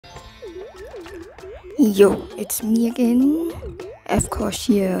Yo, it's me again, F Course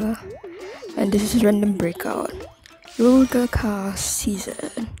here, and this is Random Breakout, Yoga Cast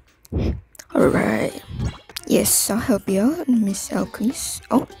Season. Alright, yes, I'll help you out, Miss Alchemist.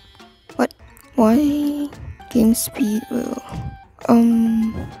 Oh, what? Why? Game speed will.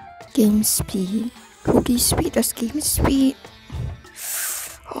 Game speed. Cookie speed, that's game speed.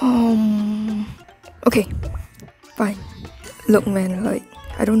 Okay, fine. Look, man, like,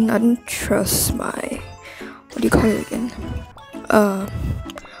 I don't trust my, what do you call it again?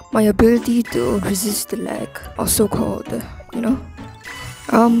 My ability to resist the lag, also called,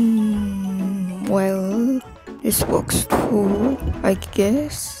 well, this works too, I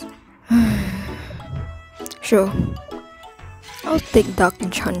guess. Sure, I'll take Dark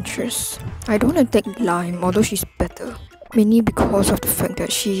Enchantress. I don't want to take Lime, although she's better, mainly because of the fact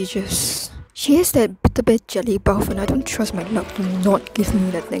that she has that bit jelly buff, and I don't trust my luck to not give me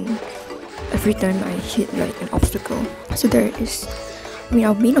that thing every time I hit like an obstacle. So there it is. I mean,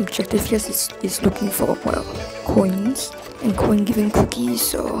 our main objective here is looking for, well, coins and coin giving cookies,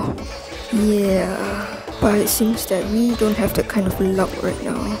 so yeah. But it seems that we don't have that kind of luck right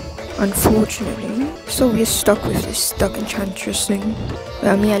now, unfortunately. So we're stuck with this Dark Enchantress thing.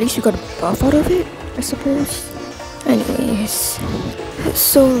 Well, I mean, at least we got a buff out of it, I suppose. Anyways,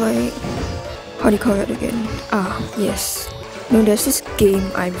 so like, how do you call it again? Yes. No, there's this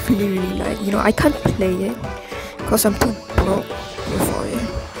game I really like. You know, I can't play it because I'm too broke for it.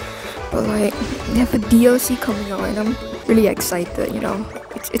 But like, they have a DLC coming out and I'm really excited, you know.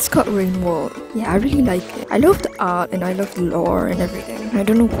 It's called Rain World. Yeah, I really like it. I love the art and I love the lore and everything. I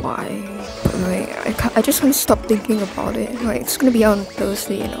don't know why, but like, I just can't stop thinking about it. Like, it's gonna be out on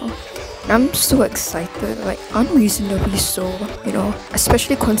Thursday, you know. I'm so excited, like unreasonably so, you know,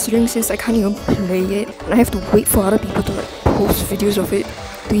 especially considering since I can't even play it and I have to wait for other people to like post videos of it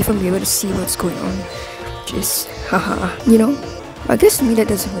to even be able to see what's going on, which is haha, you know. I guess to me that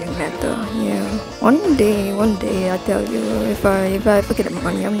doesn't really matter. Yeah, one day I tell you, if I ever get the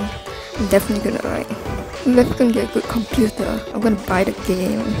money, I'm definitely gonna get a good computer. I'm gonna buy the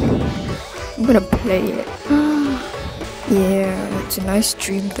game, I'm gonna play it. Yeah, it's a nice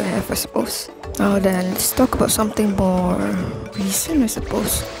dream to have, I suppose. Now then, let's talk about something more recent, I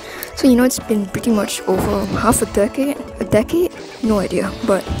suppose. So, you know, it's been pretty much over half a decade? No idea,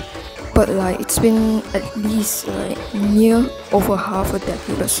 but like, it's been at least like near over half a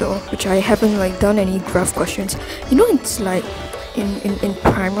decade or so, which I haven't like done any graph questions. You know, it's like in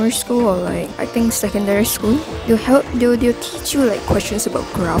primary school or like, I think secondary school, they'll teach you like questions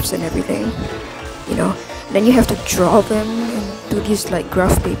about graphs and everything, you know. Then you have to draw them into this like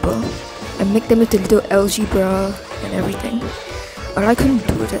graph paper and make them into little algebra and everything. But I couldn't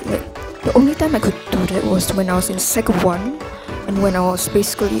do that. Like, the only time I could do that was when I was in Sec 1 and when I was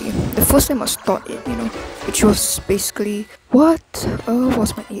basically, the first time I was taught it, you know, which was basically, what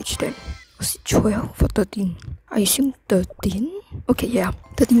was my age then? Was it 12 or 13? I assume 13? Okay, yeah,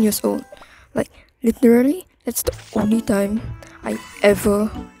 13 years old. Like, literally, that's the only time I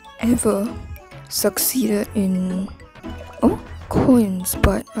ever succeeded in coins,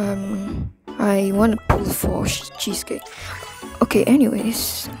 but I want to pull for cheesecake. Okay,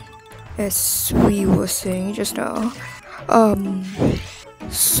 anyways, as we were saying just now,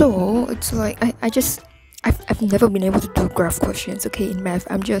 so it's like I've never been able to do graph questions. Okay, in math,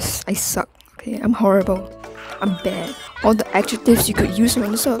 I suck. Okay, I'm horrible, I'm bad. All the adjectives you could use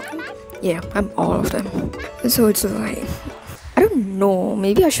when so yeah, I'm all of them. And so it's like, I don't know,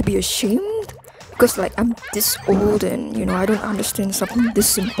 maybe I should be ashamed because like I'm this old and, you know, I don't understand something this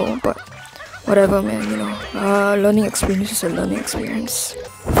simple, but whatever, man, you know. Learning experience is a learning experience.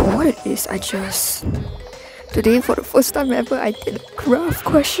 For what it is, today for the first time ever, I did a graph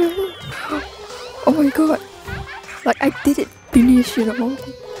question. Oh my god. Like, I did it finish, you know.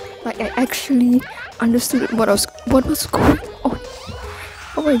 Like, I actually understood what was going on.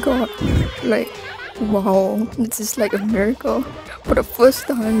 Oh my god. Like, wow, this is like a miracle. For the first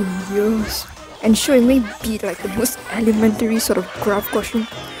time in years. And sure, it may be like the most elementary sort of graph question.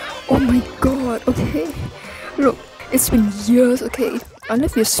 Oh my god, okay. Look, it's been years, okay.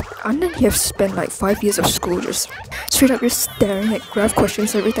 Unless you have spent like 5 years of school just straight up just staring at graph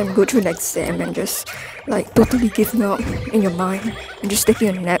questions every time you go through an exam and just like totally giving up in your mind and just taking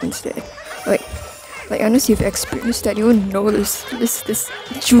a nap instead. Like unless you've experienced that, you won't know this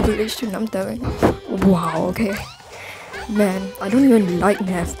jubilation I'm telling. Wow, okay. Man, I don't even like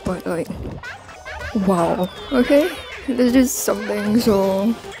math, but like, wow, okay? There's just something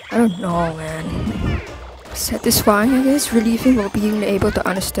so, I don't know, man. Satisfying, I guess, relieving for being able to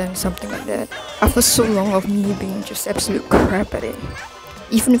understand something like that after so long of me being just absolute crap at it.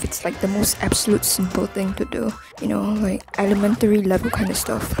 even if it's like the most absolute simple thing to do, you know, like elementary level kind of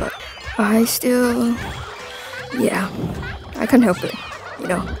stuff. But I still, yeah, I can't help it, you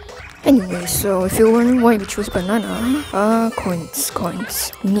know. Anyway, so if you're wondering why we chose banana, coins,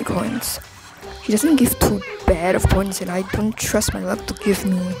 we need coins. She doesn't give too bad of points, and I don't trust my luck to give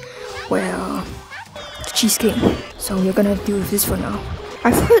me, well, cheesecake. So we're gonna deal with this for now.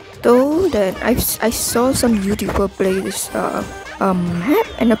 I've heard though that I saw some YouTuber play this map,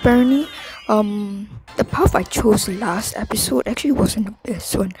 and apparently the path I chose last episode actually wasn't the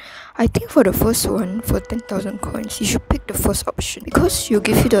best one. I think for the first one, for 10,000 coins, you should pick the first option because she'll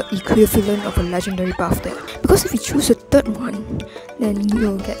give you the equivalent of a legendary buff there. Because if you choose a third one, then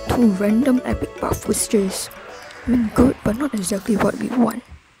you'll get 2 random epic buff, which is, I mean, good, but not exactly what we want,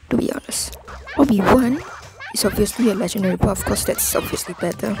 to be honest. What we want is obviously a legendary buff, because that's obviously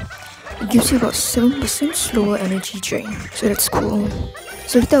better. It gives you about 7% slower energy drain, so that's cool.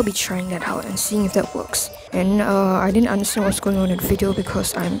 So later I'll be trying that out and seeing if that works. And I didn't understand what's going on in the video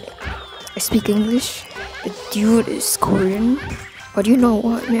because I speak English. The dude is Korean. But you know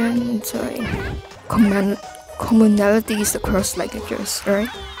what, man? It's like commonalities across languages, right?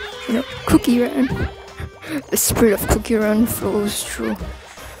 You know, Cookie Run. The spirit of Cookie Run flows through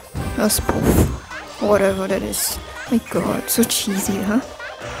us both. Whatever that is. My god, so cheesy, huh?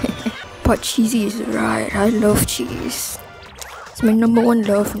 But cheesy is right. I love cheese. It's my #1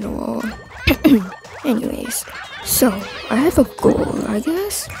 love in the world. Anyways, so I have a goal, I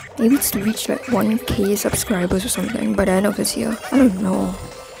guess. Maybe it's to reach like 1k subscribers or something by the end of this year. I don't know.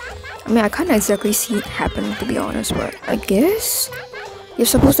 I mean, I can't exactly see it happen, to be honest, but I guess you're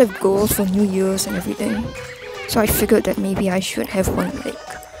supposed to have goals for New Year's and everything. So I figured that maybe I should have one, like,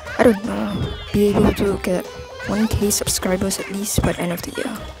 I don't know, be able to get 1k subscribers at least by the end of the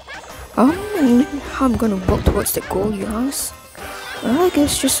year. And how I'm gonna work towards that goal, you ask? Well, I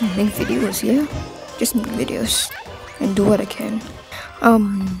guess just make videos, yeah? Just make videos and do what I can.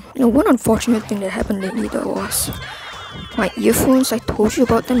 You know, one unfortunate thing that happened lately though was my earphones. I told you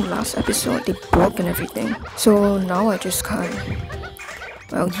about them last episode. They broke and everything. So now I just can't,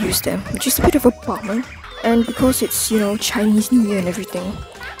 well, use them, which is a bit of a bummer. And because it's, you know, Chinese New Year and everything,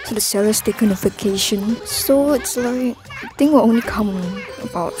 so the seller's taken a vacation. So it's like, the thing will only come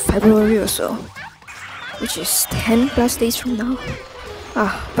about February or so, which is 10 plus days from now.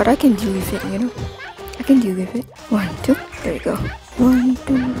 But I can deal with it, you know. I can deal with it. 1, 2, there we go. 1,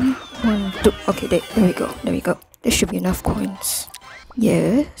 2, 1, 2. Okay, there we go. There should be enough coins.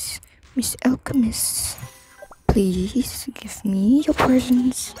 Yes, Miss Alchemist. Please give me your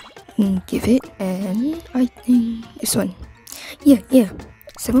presents. Give it, and I think this one. Yeah.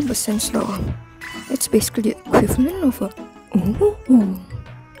 7% slower. That's basically the equivalent of a. Oh,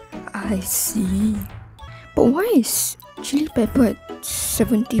 I see. But why is Chili Pepper at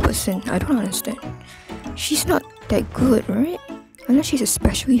 70%? I don't understand. She's not that good, right? Unless she's a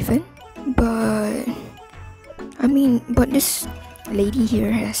special event. But I mean, but this lady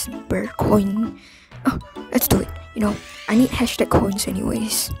here has bird coin. Oh, let's do it. You know, I need hashtag coins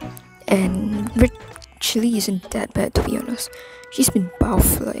anyways. And red chili isn't that bad, to be honest. She's been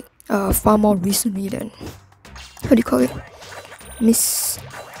buffed like far more recently than, how do you call it? Miss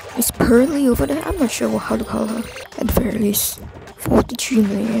Pearly over there. I'm not sure how to call her. At the very least, 43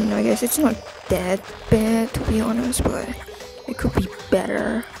 million. I guess it's not that bad, to be honest, but it could be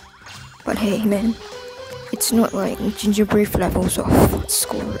better. But hey, man, it's not like gingerbread levels of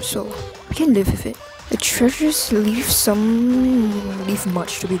score, so we can live with it. The treasures leave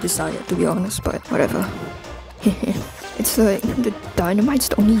much to be desired, to be honest, but whatever. It's like the dynamite's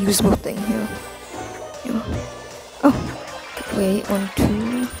the only usable thing here. You know. Oh, okay, wait, 1,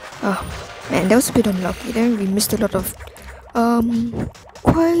 2. Oh, man, that was a bit unlucky. Then we missed a lot of,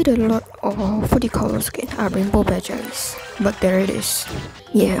 quite a lot of, what do you call those again? Rainbow berries. But there it is.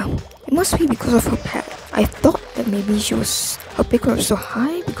 Yeah, it must be because of her pet. I thought that maybe her picker was so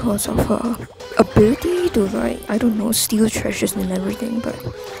high because of her ability to, like, I don't know, steal treasures and everything, but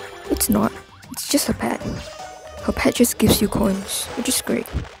it's not. It's just her pet. Her pet just gives you coins, which is great.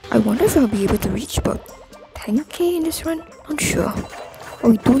 I wonder if I'll be able to reach about 10k in this run? Not sure.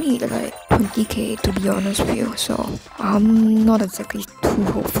 But we do need like 20k, to be honest with you, so I'm not exactly too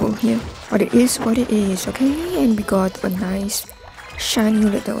hopeful here. But it is what it is, okay? And we got a nice shiny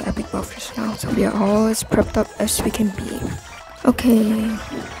little epic buff just now, so we are all as prepped up as we can be. Okay,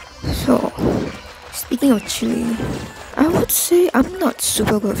 so speaking of chili, I would say I'm not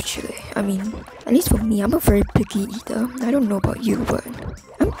super good with chili. I mean, at least for me, I'm a very picky eater. I don't know about you, but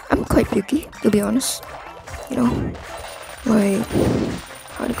I'm quite picky, to be honest. You know, like,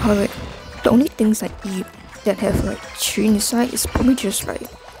 how to call it? The only things I eat that have like chili inside is probably just like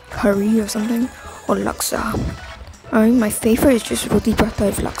curry or something, or laksa. I mean, my favorite is just roti prata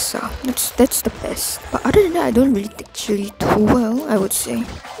with laksa. That's the best. But other than that, I don't really take chili too well, I would say.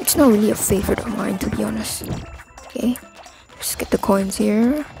 It's not really a favorite of mine, to be honest. Okay, let's get the coins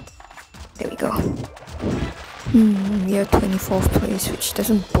here. There we go. We are 24th place, which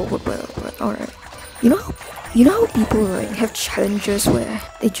doesn't bode well, but alright. You know how people like have challenges where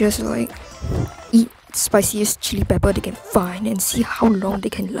they just like eat spiciest chili pepper they can find and see how long they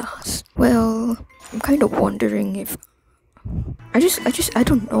can last? Well, I'm kind of wondering if I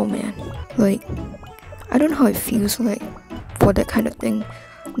don't know, man. Like, I don't know how it feels like for that kind of thing.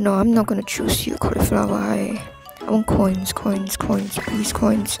 No, I'm not gonna choose you, cauliflower. I want coins, please,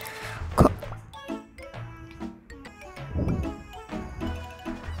 coins.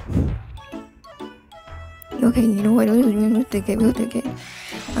 Okay, you know what? We'll take it.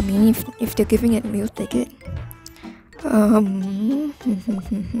 I mean, if they're giving it, we'll take it.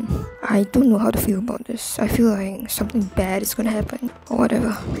 I don't know how to feel about this. I feel like something bad is gonna happen or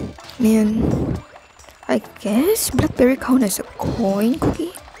whatever. Man, I guess blackberry count as a coin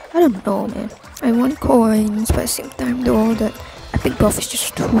cookie? I don't know, man. I want coins, but at the same time, though, that epic buff is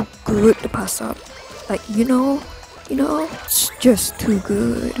just too good to pass up. Like, you know, it's just too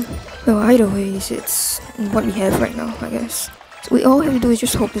good. Well, either ways, it's what we have right now, I guess. So we all have to do is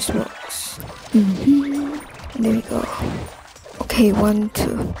just hope this works. There we go. Okay, 1,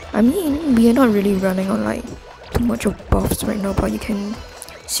 2. I mean, we are not really running on like too much of buffs right now, but you can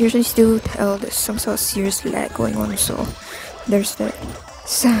seriously still tell there's some sort of serious lag going on, so there's that.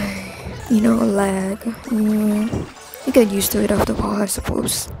 Sigh. Lag. You get used to it after a while, I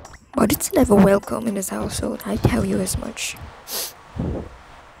suppose. But it's never welcome in this household, I tell you as much.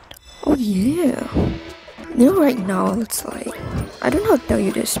 Oh yeah. Right now, it's like, I don't know how to tell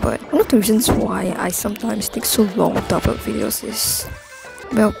you this, but one of the reasons why I sometimes take so long to upload videos is,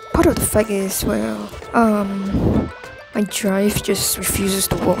 well, part of the fact is, well, my drive just refuses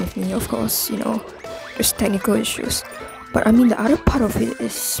to work with me, of course, there's technical issues. But I mean, the other part of it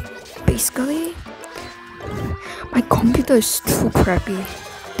is, basically, my computer is too crappy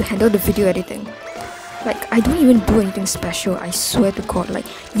to handle the video editing. Like, I don't even do anything special, I swear to God. Like,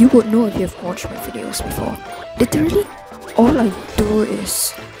 you would know if you have watched my videos before. Literally, all I do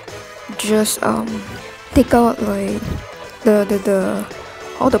is just take out like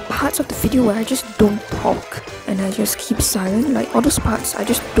all the parts of the video where I just don't talk and I just keep silent. Like, all those parts I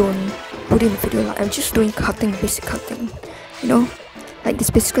just don't put in the video. Like, I'm just doing basic cutting, like there's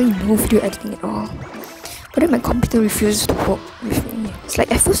basically no video editing at all. But then my computer refuses to work with me. It's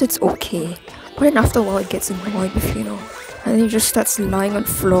like, at first it's okay, but then after a while it gets annoyed with you, and then it just starts lying on the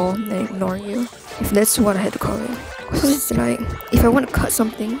floor and ignoring you, if that's what I had to call it. So it's like, if I want to cut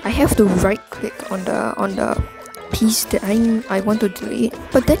something, I have to right click on the piece that I want to delete.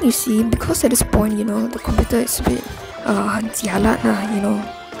 But then you see, because at this point, the computer is a bit jialat lah,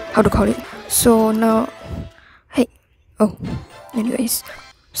 how to call it. So now, anyways,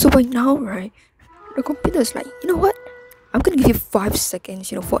 so by now, right, the computer is like, you know what? I'm gonna give you 5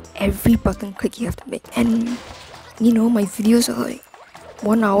 seconds, for every button click you have to make. And, my videos are like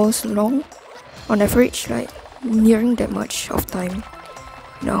 1 hour long on average, like nearing that much of time,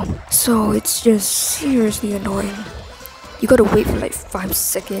 So it's just seriously annoying. You gotta wait for like 5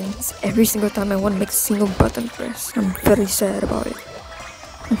 seconds every single time I want to make a single button press. I'm very sad about it.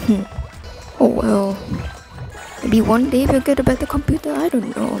 Oh well. Maybe one day we'll get a better computer, I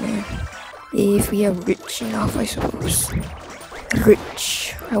don't know, man. If we are rich enough, I suppose.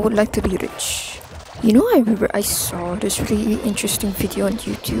 Rich. I would like to be rich. I remember I saw this really interesting video on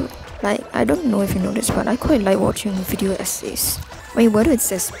YouTube. Like, I don't know if you know this, but I quite like watching video essays. I mean, whether it's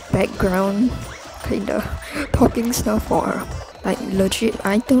just background, kinda talking stuff, or like legit,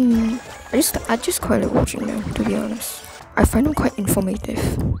 I just quite like watching them, to be honest. I find them quite informative,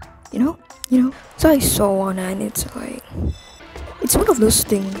 So I saw one, and it's like, it's one of those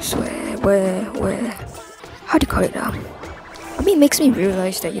things where how do you call it? I mean, it makes me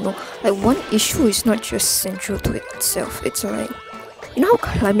realize that, like, one issue is not just central to it itself. It's like, how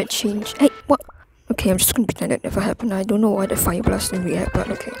climate change... Hey, what? Okay, I'm just gonna pretend it never happened. I don't know why the fire blast didn't react, but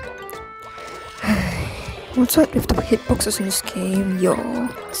okay. What's up with the hitboxes in this game? Yo,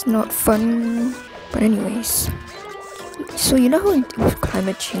 it's not fun. But anyways, so how with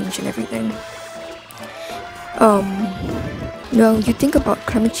climate change and everything, you think about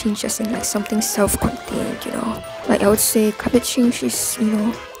climate change as in like something self-contained, Like, I would say climate change is,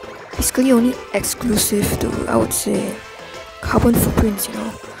 basically only exclusive to, I would say, carbon footprints,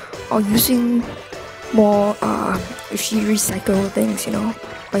 or using more, if you recycle things,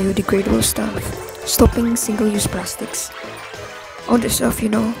 biodegradable stuff. stopping single-use plastics, all the stuff,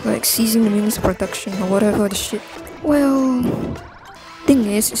 like ceasing the means of production or whatever the shit. Well, thing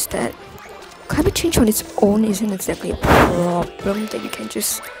is that climate change on its own isn't exactly a problem that you can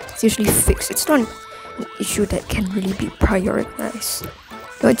just seriously fix. It's not an issue that can really be prioritized.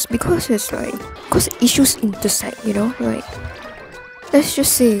 No, it's because because issues intersect, like let's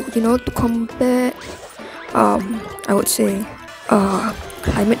just say, to combat I would say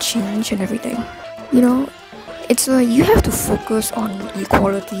climate change and everything, it's like you have to focus on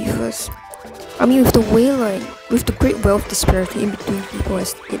equality first. I mean, with the great wealth disparity in between people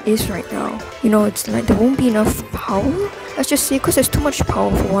as it is right now, it's like there won't be enough power. Let's just say, because there's too much power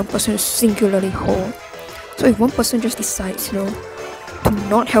for one person to singularly hold. So if one person just decides, to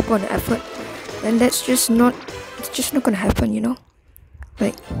not help on the effort, then it's just not gonna happen,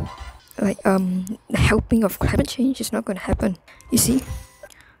 the helping of climate change is not gonna happen, you see.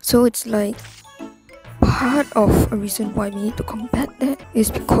 So it's like part of a reason why we need to combat that is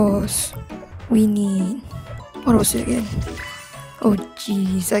because we need, what was it again? Oh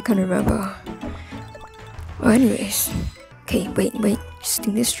jeez, I can't remember. Well, anyways, okay, wait, just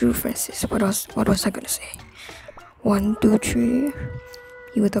think this through, Francis. What was I gonna say? 1, 2, 3.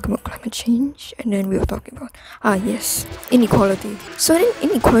 You were talking about climate change, and then we were talking about yes, inequality. So then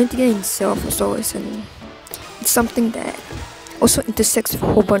inequality in itself also it's something that also intersects with a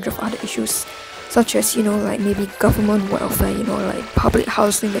whole bunch of other issues, such as like maybe government welfare, like public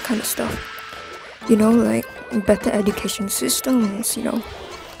housing, that kind of stuff. Like better education systems,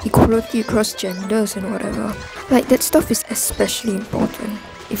 equality across genders and whatever. Like that stuff is especially important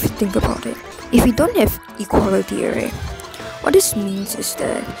if you think about it. If we don't have equality, right, what this means is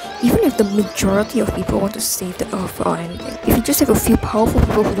that even if the majority of people want to save the earth or anything, if you just have a few powerful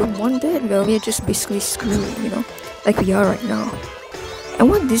people who don't want that, well, we're just basically screwed, like we are right now. And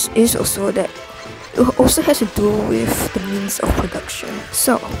what this is also that it also has to do with the means of production.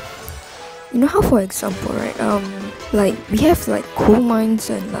 So, how, for example, right, like we have like coal mines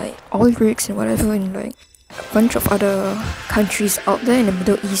and like oil rigs and whatever in like a bunch of other countries out there in the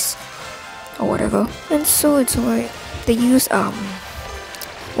Middle East or whatever. And so it's like they use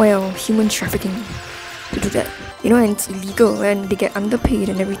human trafficking to do that, and it's illegal and they get underpaid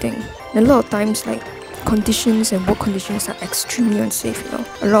and everything. And a lot of times like conditions and work conditions are extremely unsafe,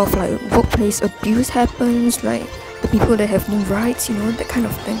 a lot of like workplace abuse happens, like the people that have no rights, that kind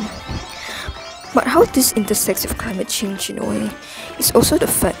of thing. But how this intersects with climate change in a way is also the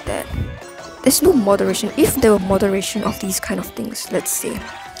fact that there's no moderation. If there were moderation of these kind of things, let's say,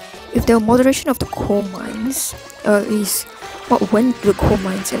 if there were moderation of the coal mines, at least what went to the coal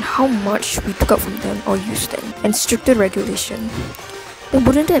mines and how much we took out from them or used them, and stricter regulation, then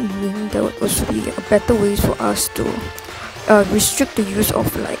wouldn't that mean there would also be a better ways for us to restrict the use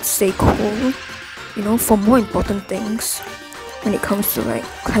of, like, say, coal, for more important things when it comes to like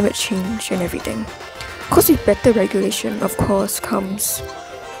climate change and everything? Because with better regulation, of course, comes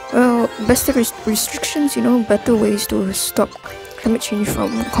better restrictions, better ways to stop climate change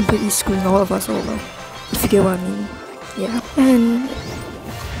from completely screwing all of us over, if you get what I mean. Yeah. And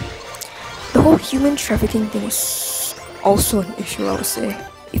the whole human trafficking thing is also an issue, I would say.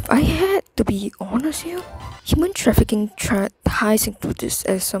 If I had to be honest here, human trafficking ties into this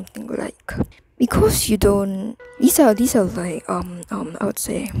as something like, because you don't, these are like I would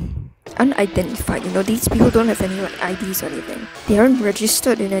say unidentified, these people don't have any like IDs or anything. They aren't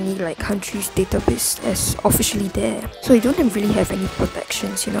registered in any like country's database as officially there, so they don't really have any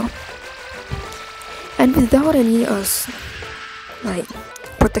protections, and without any like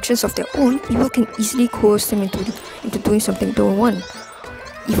protections of their own, people can easily coerce them into doing something they don't want,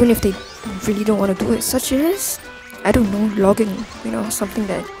 even if they really don't want to do it, such as, I don't know, logging, something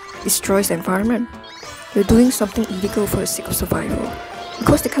that destroys the environment. They're doing something illegal for the sake of survival,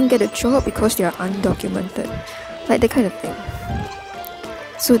 because they can't get a job because they are undocumented, like that kind of thing.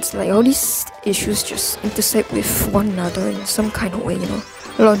 So it's like all these issues just intersect with one another in some kind of way,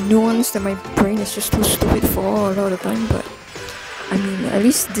 a lot of nuance that my brain is just too stupid for a lot of the time. But I mean, at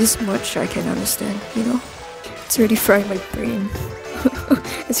least this much I can understand, It's already frying my brain,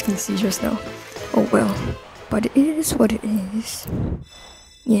 as you can see just now. Oh well, but it is what it is.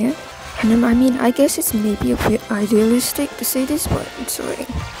 Yeah. And then, I mean, I guess it's maybe a bit idealistic to say this, but it's like,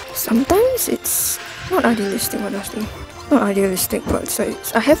 sometimes it's not idealistic, honestly. Not idealistic, but it's like,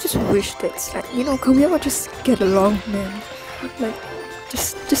 I have this wish that's like, can we all just get along, man? Like,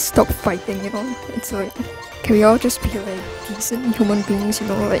 just stop fighting, It's like, can we all just be like decent human beings,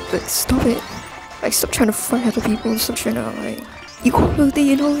 like stop it. Like, stop trying to fight other people, stop trying to like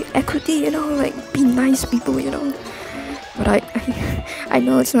equality, equity, like be nice people, But I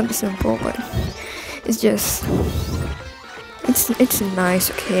know it's not simple, but it's just it's nice,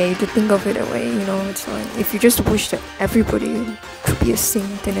 okay, to think of it that way, you know. It's like if you just wish that everybody could be a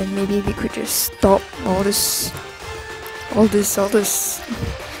saint, and then maybe we could just stop all this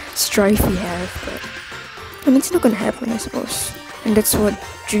strife we have. But I mean, it's not gonna happen, I suppose. And that's what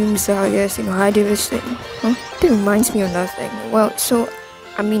dreams are, I guess, you know, idealistic. Huh? That reminds me of nothing. Well, so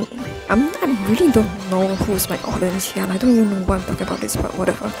I mean, I really don't know who's my audience here, and I don't even know why I'm talking about this, but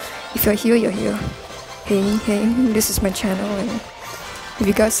whatever. If you're here, you're here. Hey, this is my channel, and if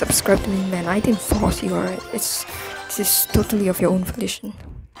you guys subscribe to me, man, I didn't force you, alright? It's just totally of your own volition.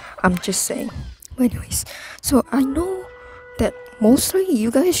 I'm just saying. But anyways, so I know that mostly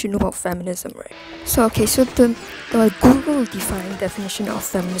you guys should know about feminism, right? So okay, so the Google defined definition of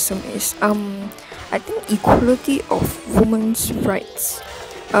feminism is I think equality of women's rights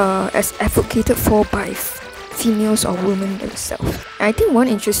as advocated for by females or women themselves. And I think one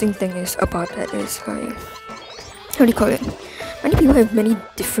interesting thing is about that is like, how do you call it? Many people have many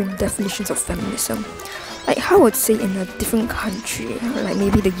different definitions of feminism. Like how I would say in a different country, like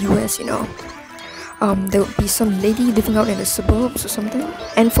maybe the US, you know, there would be some lady living out in the suburbs or something,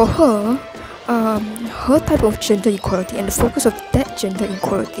 and for her, her type of gender equality and the focus of that gender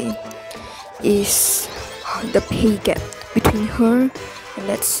equality is the pay gap between her and,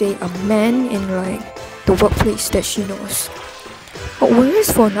 let's say, a man in like the workplace that she knows. But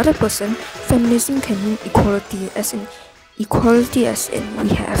whereas for another person, feminism can mean equality as in we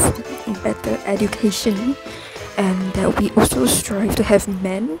have better education, and that we also strive to have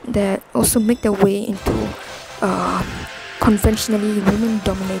men that also make their way into conventionally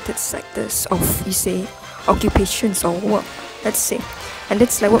women-dominated sectors of, you say, occupations or work, let's say. And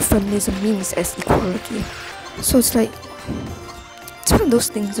that's like what feminism means as equality. So it's like, it's one of those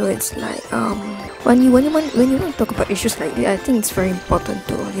things where it's like when you want to talk about issues like this, I think it's very important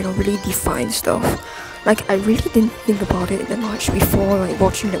to, you know, really define stuff. Like I really didn't think about it that much before like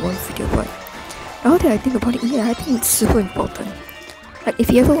watching that one video, but now that I think about it, yeah, I think it's super important. Like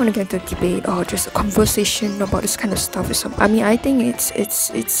if you ever want to get into a debate or just a conversation about this kind of stuff or something, I mean, I think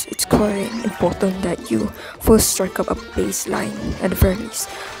it's quite important that you first strike up a baseline at the very least,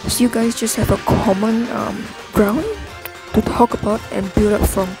 so you guys just have a common ground to talk about and build up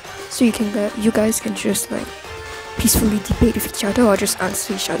from, so you guys can just like peacefully debate with each other or just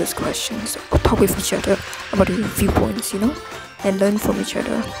answer each other's questions or talk with each other about your viewpoints, you know, and learn from each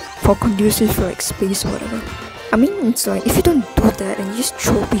other for conducive like space or whatever. I mean, it's like if you don't do that and you just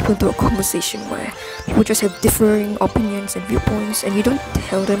throw people into a conversation where people just have differing opinions and viewpoints, and you don't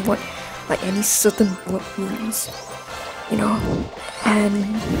tell them what like any certain word means, you know,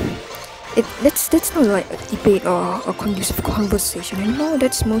 and that's not like a debate or a conducive conversation anymore.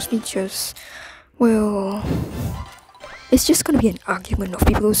 That's mostly just, well, it's just gonna be an argument of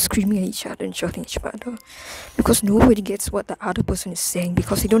people screaming at each other and shouting at each other because nobody gets what the other person is saying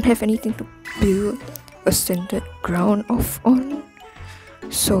because they don't have anything to build a centered ground on.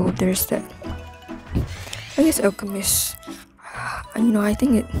 So there's that. I guess Alchemist, you know, I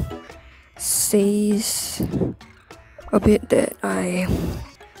think it says a bit that I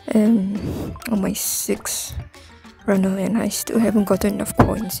am on my 6th runner and I still haven't gotten enough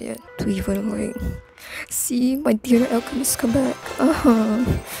points yet to even like see my dear Alchemist come back.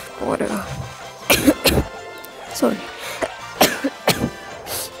 Whatever. Sorry.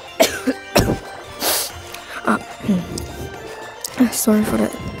 Sorry for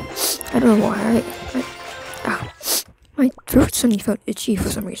that. I don't know why. My throat suddenly felt itchy for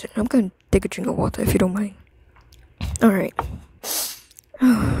some reason. I'm gonna take a drink of water if you don't mind. Alright.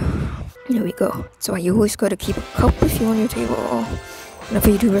 Here we go. So you always gotta keep a cup with you on your table whenever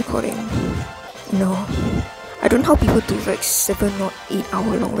you do recording. No, I don't know how people do like 7 or 8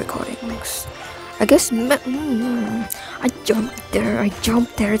 hour long recordings. I guess I jumped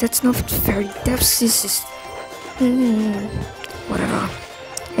there. That's not very. That's just whatever.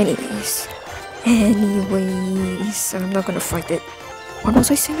 Anyways, I'm not gonna fight it. What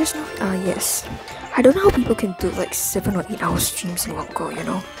was I saying just now? Yes. I don't know how people can do like 7 or 8 hour streams in one go, you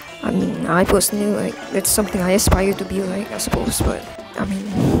know? I mean, I personally, like, that's something I aspire to be like, I suppose, but I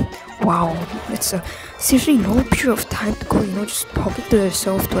mean, wow, it's a seriously long period of time to go, you know, just talking to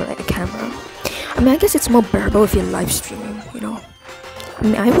yourself to like a camera. I mean, I guess it's more bearable if you're live streaming, you know? I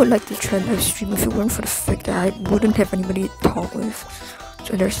mean, I would like to try live stream if it weren't for the fact that I wouldn't have anybody to talk with.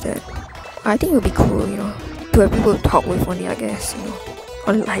 So there's that. I think it would be cool, you know, to have people to talk with one day, I guess, you know,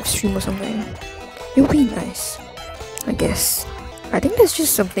 on a live stream or something. It would be nice, I guess. I think there's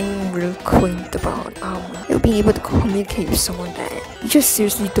just something real quaint about being able to communicate with someone that you just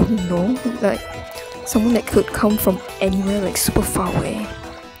seriously don't know, like someone that could come from anywhere, like super far away,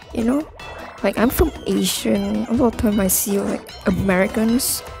 you know? Like, I'm from Asian. A lot of time I see like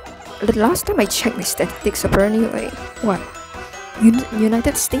Americans. The last time I checked my statistics, apparently like what?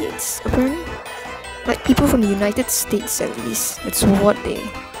 United States apparently. Like people from the United States at least. That's what they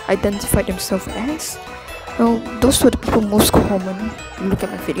identify themselves as. Well, those were the people most common. You look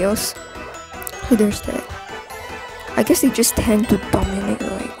at my videos. So there's that. I guess they just tend to dominate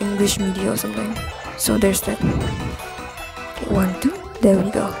like English media or something. So there's that. Okay, 1, 2. There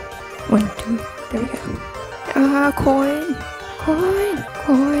we go. 1, 2. There we go. Coin.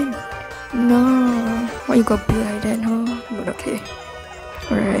 No. Why you gotta be like that, huh? But okay.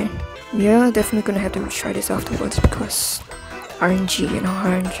 Alright. Yeah, definitely gonna have to retry this afterwards because RNG,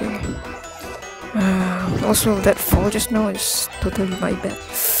 RNG. Also, that fall just now is totally my bad.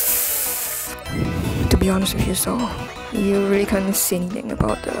 To be honest with you, so you really can't say anything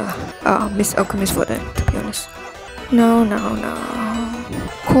about the Miss Alchemist for that, to be honest. No.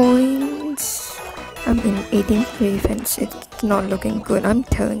 Coins. I'm in 18th place and it's not looking good. I'm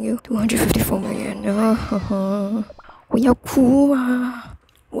telling you, 254 million. 我要哭啊！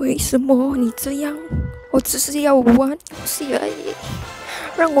为什么你这样？我只是要玩游戏而已，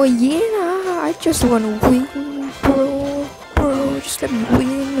让我赢啊 ！I just wanna win, bro. Just let me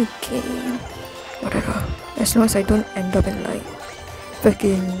win again. Whatever. As long as I don't end up in like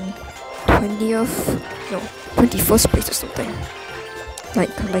fucking 21st place or something.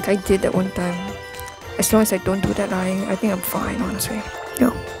 Like I did that one time. As long as I don't do that, I think I'm fine, honestly.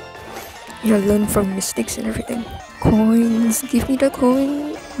 No. You learn from mistakes and everything. Coins, give me the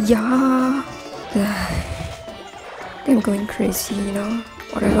coin. Yeah. I'm going crazy,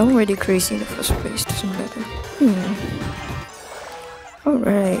 Whatever, I'm already crazy in the first place, doesn't matter.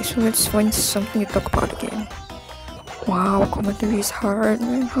 Alright, so let's find something to talk about again. Wow, commentary is hard,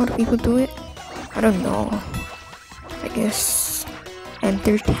 man. How do people do it? I don't know. I guess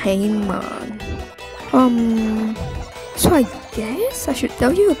entertainment. So I guess I should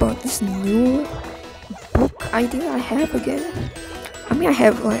tell you about this new book idea I have again. I mean, I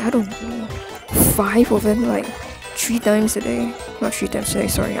have like, I don't know, 5 of them like 3 times a day. Not 3 times a day,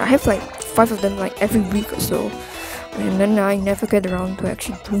 sorry. I have like 5 of them like every week or so. And then I never get around to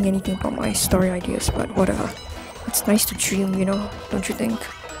actually doing anything about my story ideas, but whatever. It's nice to dream, don't you think?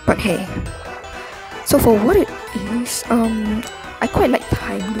 But hey. So for what it is, I quite like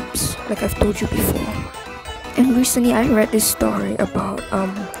time loops, like I've told you before. And recently I read this story about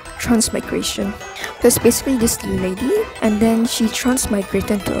transmigration. There's basically this lady, and then she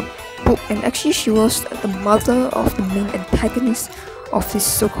transmigrated into a book, and actually she was the mother of the main antagonist of this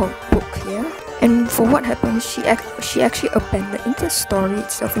so-called book, yeah? And for what happened, she actually abandoned, in the story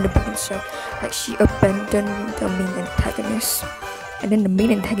itself, in the book itself, like she abandoned the main antagonist, and then the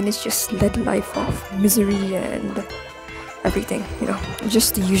main antagonist just led a life of misery and everything,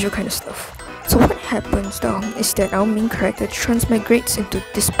 just the usual kind of stuff. So what happens though is that our main character transmigrates into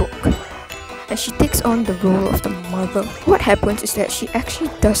this book, and she takes on the role of the mother. What happens is that she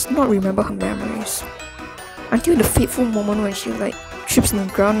actually does not remember her memories until the fateful moment when she like trips on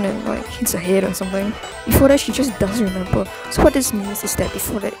the ground and like hits her head or something. Before that, she just doesn't remember. So what this means is that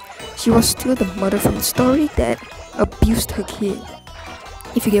before that, she was still the mother from the story that abused her kid,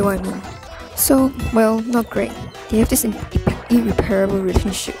 if you get what I mean. So, well, not great. They have this irreparable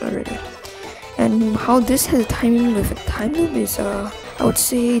relationship already. And how this has a timing with a time loop is, I would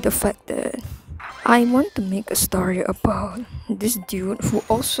say the fact that I want to make a story about this dude who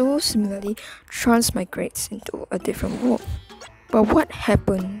also similarly transmigrates into a different world. But what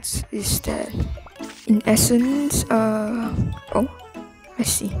happens is that, in essence, oh, I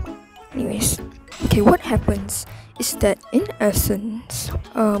see. Anyways, okay, what happens is that in essence,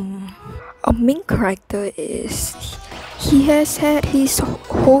 our main character he has had his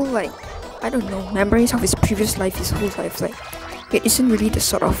whole like, I don't know, memories of his previous life, his whole life. Like, it isn't really the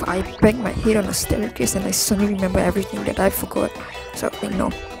sort of I bang my head on a staircase and I suddenly remember everything that I forgot. So no,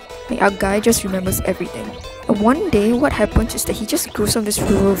 like, our guy just remembers everything. And one day, what happens is that he just goes on this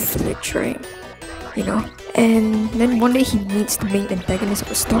rural village, right? And then one day he meets the main antagonist of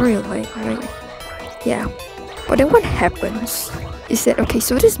the storyline, right? Yeah. But then what happens is that, okay,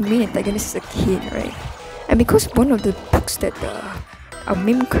 so this main antagonist is a kid, right? And because one of the books that our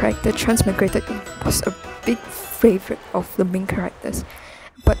main character transmigrated in was a big favorite of the main characters,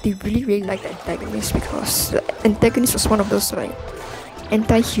 but they really liked the antagonist because the antagonist was one of those like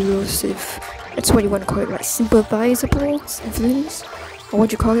anti-heroes, if that's what you want to call it, like sympathizable villains, or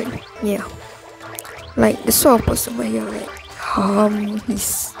what you call it. Yeah, like the sort of person where you're like,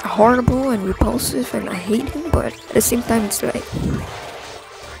 he's horrible and repulsive and I hate him, but at the same time it's like,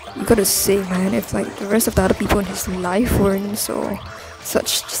 you gotta say, man, if like the rest of the other people in his life weren't so how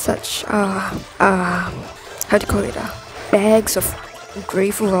to call it, bags of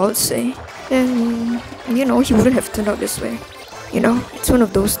grey food, I would say, then he wouldn't have turned out this way. It's one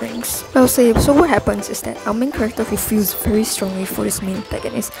of those things. I'll say, so what happens is that our main character, who feels very strongly for this main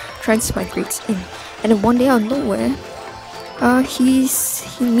antagonist, transmigrates in, and then one day out of nowhere, he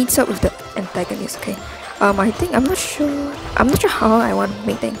meets up with the antagonist. Okay, I'm not sure how I want to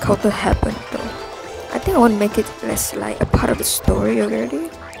make the encounter happen though. I think I want to make it less like a part of the story already.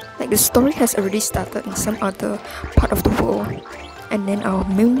 Like the story has already started in some other part of the world, and then our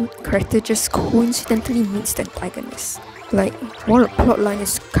main character just coincidentally meets the antagonist. Like while the plot line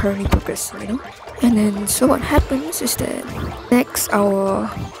is currently progressing, And then so what happens is that next our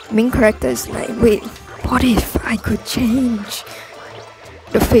main character is like, wait, what if I could change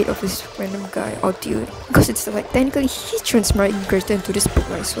the fate of this random guy or dude? Because it's like technically he transmigrated into this book,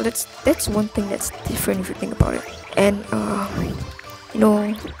 right? So that's one thing that's different if you think about it. And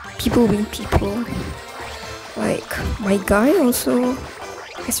people being people, like my guy also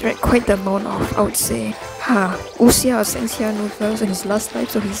has read quite the amount of, I would say, Usia or Sensia novels in his last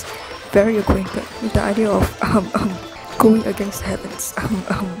life, so he's very acquainted with the idea of going against the heavens.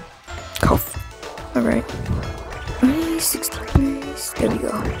 Cough. Alright. 60 plays. There we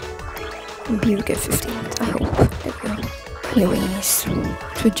go. Maybe we get 15. I hope. There we go. Anyways,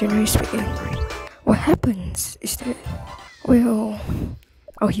 so generally speaking, what happens is that, well,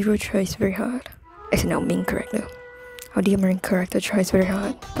 our hero tries very hard. As in our main character. Our dear main character tries very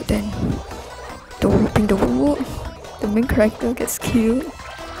hard, but then the main character gets killed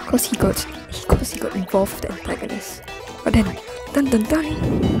because he got involved with the antagonist. But then,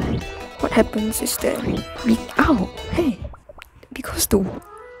 what happens is that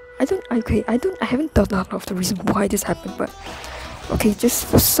I haven't thought out of the reason why this happened, but okay, just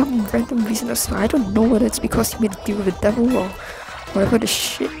for some random reason or so, I don't know whether it's because he made a deal with the devil or whatever the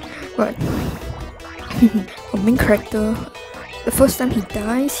shit, but our main character, the first time he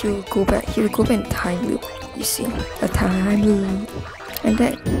dies, he'll go back in time loop, you see, a time loop. And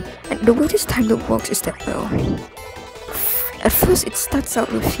the way this time loop works is that, well, at first it starts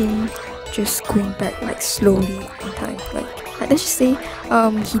out with him just going back like slowly in time, like let's just say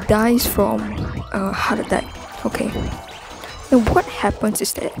he dies from a heart attack. Okay, and what happens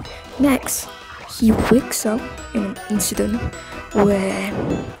is that next he wakes up in an incident where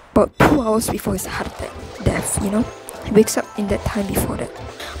about 2 hours before his heart attack death, he wakes up in that time before that.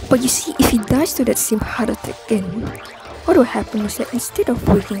 But you see, if he dies to that same heart attack again, what will happen is that instead of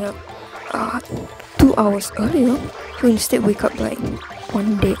waking up 2 hours earlier, he'll instead wake up like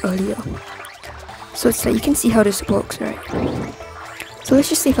 1 day earlier. So it's like, you can see how this works, right? So let's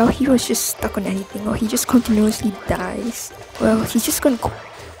just say if our hero is just stuck on anything, or he just continuously dies, well, he's just gonna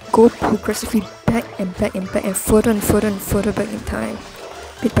go progressively back and further back in time,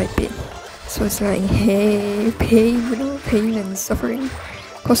 bit by bit. So it's like, hey, pain and suffering.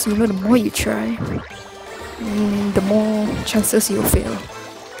 Cause the more you try, the more chances you'll fail.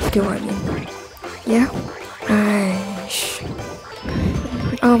 If you get what I mean. Yeah.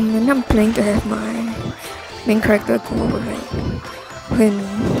 And I'm planning to have my main character go like when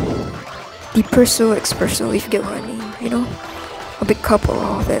depresso espresso, if you get what I mean, a big cup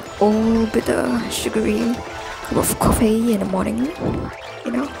of that old bitter sugary cup of coffee in the morning,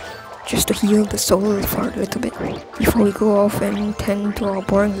 just to heal the soul for a little bit before we go off and tend to our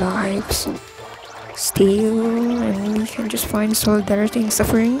boring lives still, and we can just find solidarity in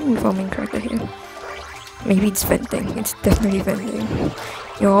suffering with our main character here. Maybe it's venting, it's definitely venting.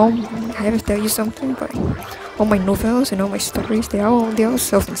 I have to tell you something, but all my novels and all my stories, they are all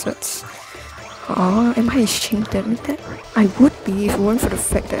self-inserts. Am I ashamed to admit that? I would be if it weren't for the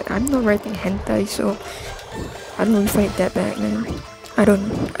fact that I'm not writing hentai, so I don't really find it that bad, man. I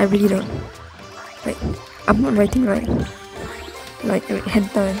really don't. Like, I'm not writing like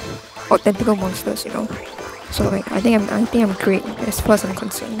hentai or tentacle monsters, So like, I think I'm great as far as I'm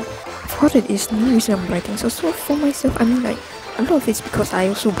concerned. For what it is, the main reason I'm writing so for myself, I mean, like, a lot of it's because I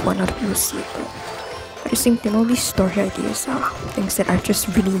also want other people to see it, but at the same time, all these story ideas are things that I just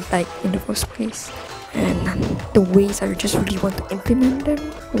really like in the first place, and the ways I just really want to implement them,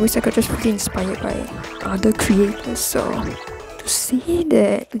 the ways I got just really inspired by other creators. So to say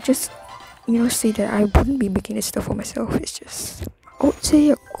that, say that I wouldn't be making this stuff for myself, it's just, I would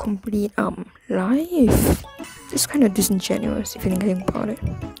say, a complete lie. It's kind of disingenuous if you think about it.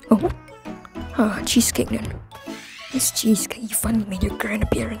 Cheesecake then. Miss Cheesecake, you finally made your grand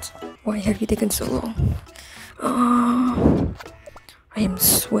appearance. Why have you taken so long? I am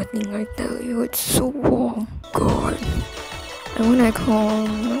sweating, I tell you, it's so warm. God. And when I call.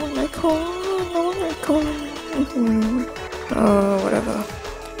 Whatever.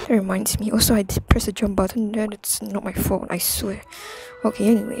 That reminds me. Also, I did press the jump button there. It's not my fault, I swear. Okay,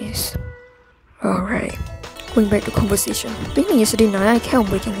 anyways. Alright. Going back to conversation. I think yesterday night I kept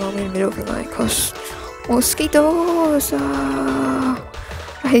waking up in the middle of the night because mosquitoes. I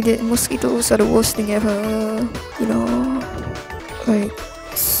hate it. Mosquitoes are the worst thing ever. You know, like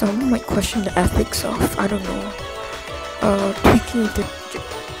some might question the ethics of, I don't know, tweaking with the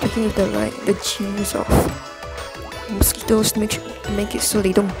like the genes of mosquitoes to make it so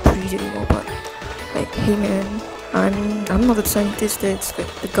they don't breed anymore. But like, hey man, I'm not a scientist. That's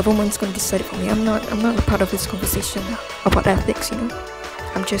the government's gonna decide it for me. I'm not a part of this conversation about ethics. You know,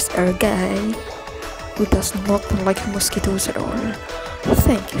 I'm just a guy who does not like mosquitoes at all.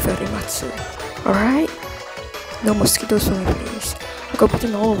 Thank you very much, sir. Alright? No mosquitoes on my face. I got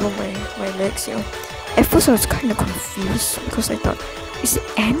bitten all over my legs, you know. At first I was kinda confused because I thought, is it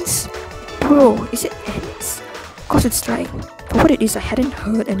ants? Bro, is it ants? Cause it's like, for what it is, I hadn't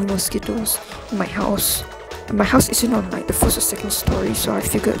heard any mosquitoes in my house. And my house isn't on like the first or second story, so I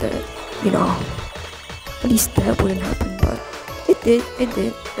figured that, you know, at least that wouldn't happen, but it did,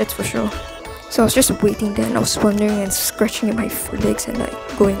 that's for sure. So I was just waiting there and I was wondering and scratching at my legs and like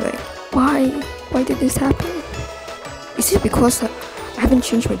going like, why did this happen? Is it because I haven't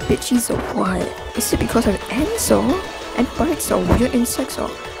changed my bed sheets or what? Is it because of ants or ant bites or weird insects or?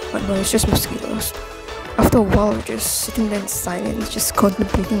 But no, it's just mosquitoes. After a while, just sitting there in silence, just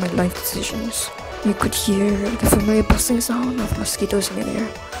contemplating my life decisions. You could hear the familiar buzzing sound of mosquitoes in the air.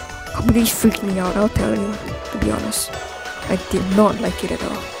 Completely freaked me out, I'll tell you, to be honest. I did not like it at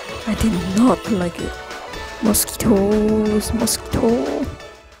all. I did not like it. Mosquitoes.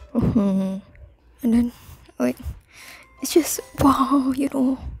 And then, like, it's just, wow, you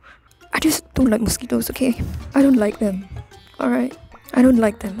know. I just don't like mosquitoes, okay? I don't like them. Alright? I don't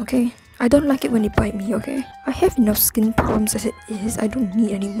like them, okay? I don't like it when they bite me, okay? I have enough skin problems as it is. I don't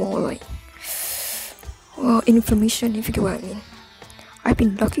need any more, like, inflammation, if you get what I mean. I've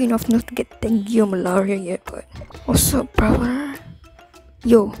been lucky enough not to get dengue or malaria yet, but what's up, brother?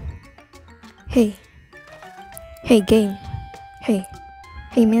 Yo. Hey game. Hey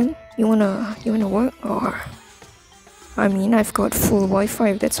man, you wanna work or? I mean, I've got full Wi-Fi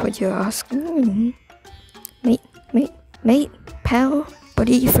if that's what you're asking. Mate, pal,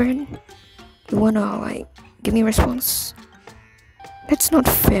 buddy, friend. You wanna like give me a response? That's not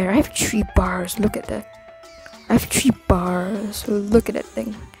fair. I have 3 bars. Look at that. I have 3 bars. Look at that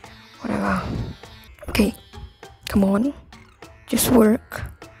thing. Whatever. Okay, come on. Just work.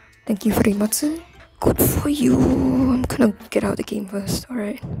 Thank you very much. Good for you. I'm gonna get out of the game first,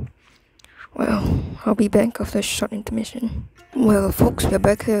 alright? Well, I'll be back after a short intermission. Well, folks, we're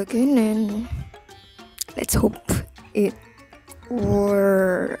back here again and let's hope it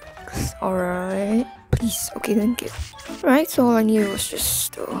works, alright? Please, okay, thank you. Right, so all I needed was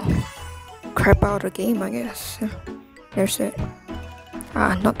just crap out of the game, I guess. There's it.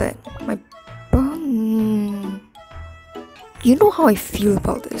 Not that. My bum. You know how I feel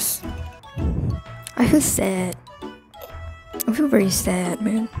about this. I feel sad. I feel very sad,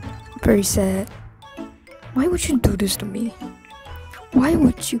 man. Very sad. Why would you do this to me? Why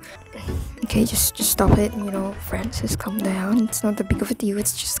would you? Okay, just stop it. You know, Francis, calm down. It's not that big of a deal.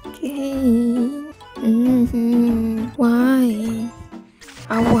 It's just a game. Why?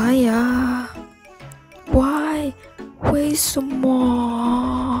 Why? Why? Wait some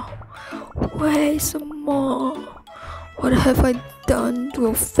more. Wait some more. What have I done to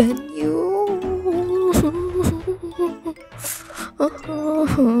offend you?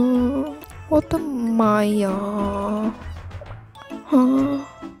 What am I? Huh?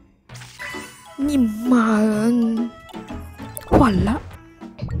 你们换了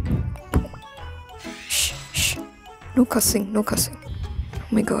Shh. No cussing. Oh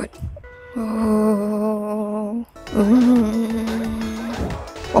my god. Oh.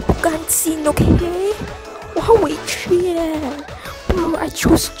 我不甘心 okay? 我好委屈耶 Bro, I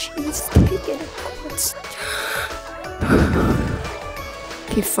chose cheesecake and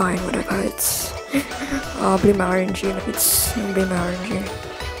okay, fine, whatever. It's I'll blame my RNG. I'll blame my RNG.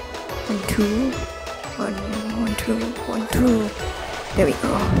 1, 2, 1, 2, 1, 2. There we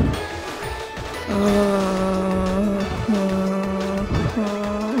go.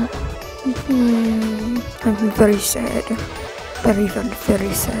 I'm very sad. Very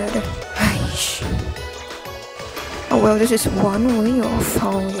sad. Aish. Oh well, this is one way of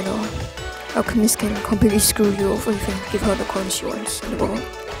how, you know, alchemists can completely screw you over if you give her the coins she wants in the world.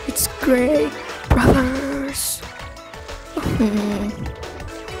 It's great, brothers.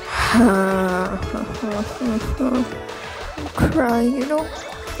 I'm crying, you know.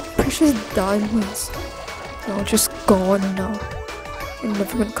 Precious diamonds. know, just gone now. I'm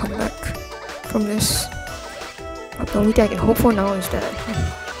never gonna come back from this. But the only thing I can hope for now is that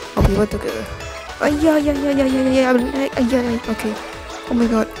I'll be able to go. Yeah. Okay. Oh my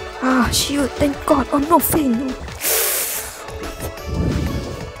god. Shield. Thank god. Oh no, Finn. No.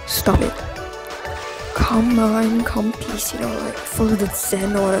 Stop it. Come on, come peace, you know, like follow the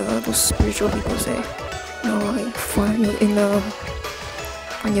Zen or whatever those spiritual people say. You know, like find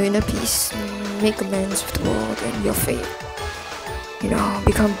your inner peace, make amends with the world and your fate. You know,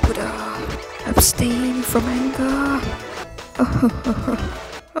 become Buddha, abstain from anger.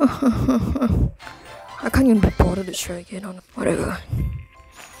 I can't even be bothered to try again on whatever.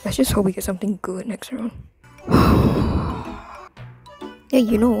 Let's just hope we get something good next round. Yeah,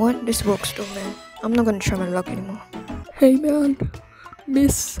 you know what? This works though, man. I'm not gonna try my luck anymore. Hey man,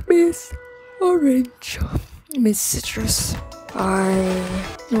 Miss Orange, Miss Citrus. I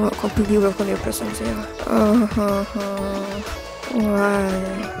completely welcome your presence here. Why?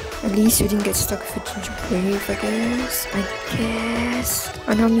 At least you didn't get stuck with a ginger brave, I guess.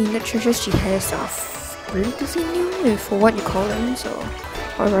 And I mean, the treasures she has are relatively new for what you call them, so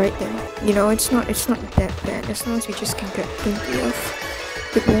alright then. You know, it's not that bad as long as we just can get plenty of.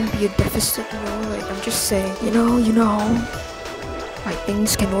 It won't be a deficit, you know, like I'm just saying, you know, like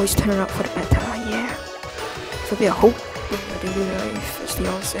things can always turn out for the better, yeah. So be a hope in your daily life, as they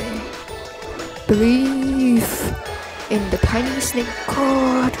all say. Believe in the tiny snake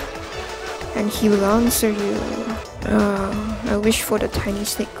god, and he will answer you. I wish for the tiny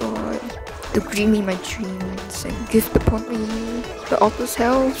snake god to dream in my dreams and gift upon me the author's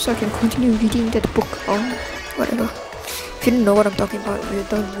help so I can continue reading that book on whatever. If you don't know what I'm talking about, you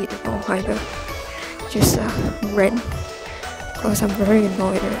don't read it all either. Just rant. Because I'm very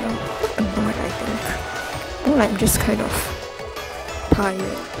annoyed right now. Annoyed, I think. More like I'm just kind of tired.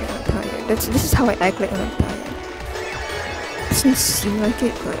 Yeah, tired. This is how I act like when I'm tired. It doesn't seem like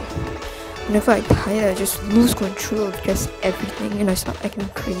it, but whenever I'm tired, I just lose control of just everything and I start acting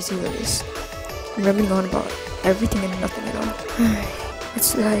crazy with this. I'm rambling on about everything and nothing at all.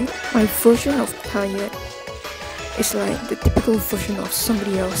 It's like my version of tired. It's like the typical version of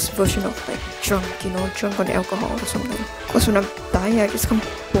somebody else's version of like drunk, you know, drunk on alcohol or something. Because when I'm tired, I just can't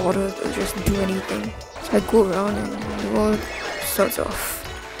bother to just do anything. So I go around and do all sorts of...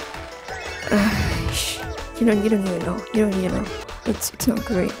 you don't even know. You don't even know. It's not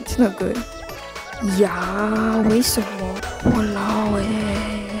great. It's not good. Yeah, waste some more. Walao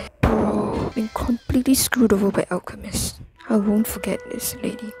eh. Bro, been completely screwed over by alchemists. I won't forget this,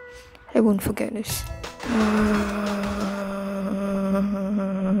 lady. I won't forget this.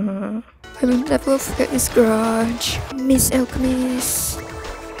 I will never forget this grudge, Miss Alchemist.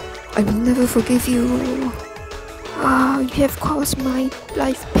 I will never forgive you. You have caused my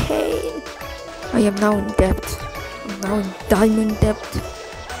life pain. I am now in debt. I'm now in diamond debt.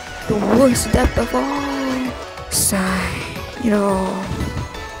 The worst debt of all. Sigh. You know,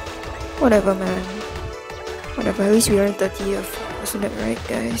 whatever, man. Whatever, at least we earned 30th. Isn't that right,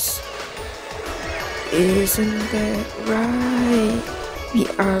 guys? Isn't that right? We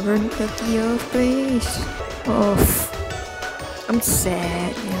aren't at the place. Oh, I'm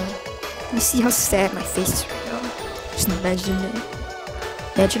sad, you know. You see how sad my face is right now? Just imagine it.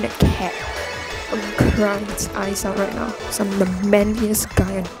 Imagine a cat. I'm crying its eyes out right now. So I'm the manliest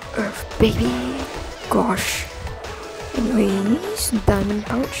guy on earth, baby. Gosh. Anyways, diamond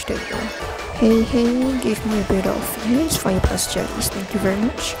pouch, there you go. Hey, give me a bit of yes, fire plus jellies, thank you very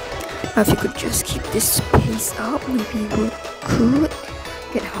much. Now if you could just keep this pace up, maybe we could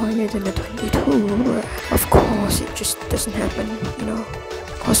get higher than the 22. Of course, it just doesn't happen, you know.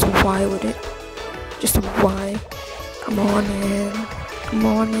 Cause why would it? Just why? Come on in. Come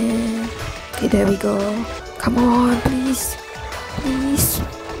on in. Okay, there we go. Come on, please. Please.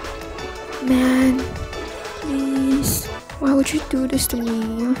 Man. Please. Why would you do this to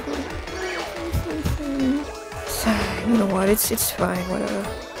me? You know what? It's fine. Whatever.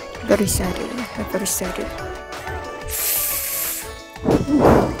 Very sad. I'm very sad.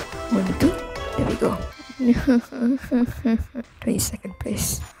 1, 2. There we go. 22nd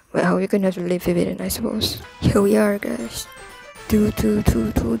place. Well, we're gonna have to live with it, I suppose. Here we are, guys. 2.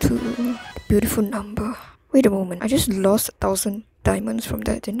 Beautiful number. Wait a moment. I just lost 1,000 diamonds from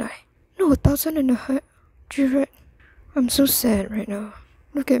that, didn't I? No, 1,500. I'm so sad right now.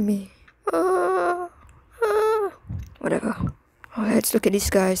 Look at me. Whatever. Let's look at these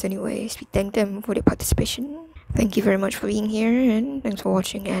guys anyways. We thank them for their participation. Thank you very much for being here and thanks for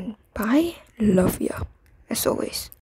watching and bye. Love ya. As always.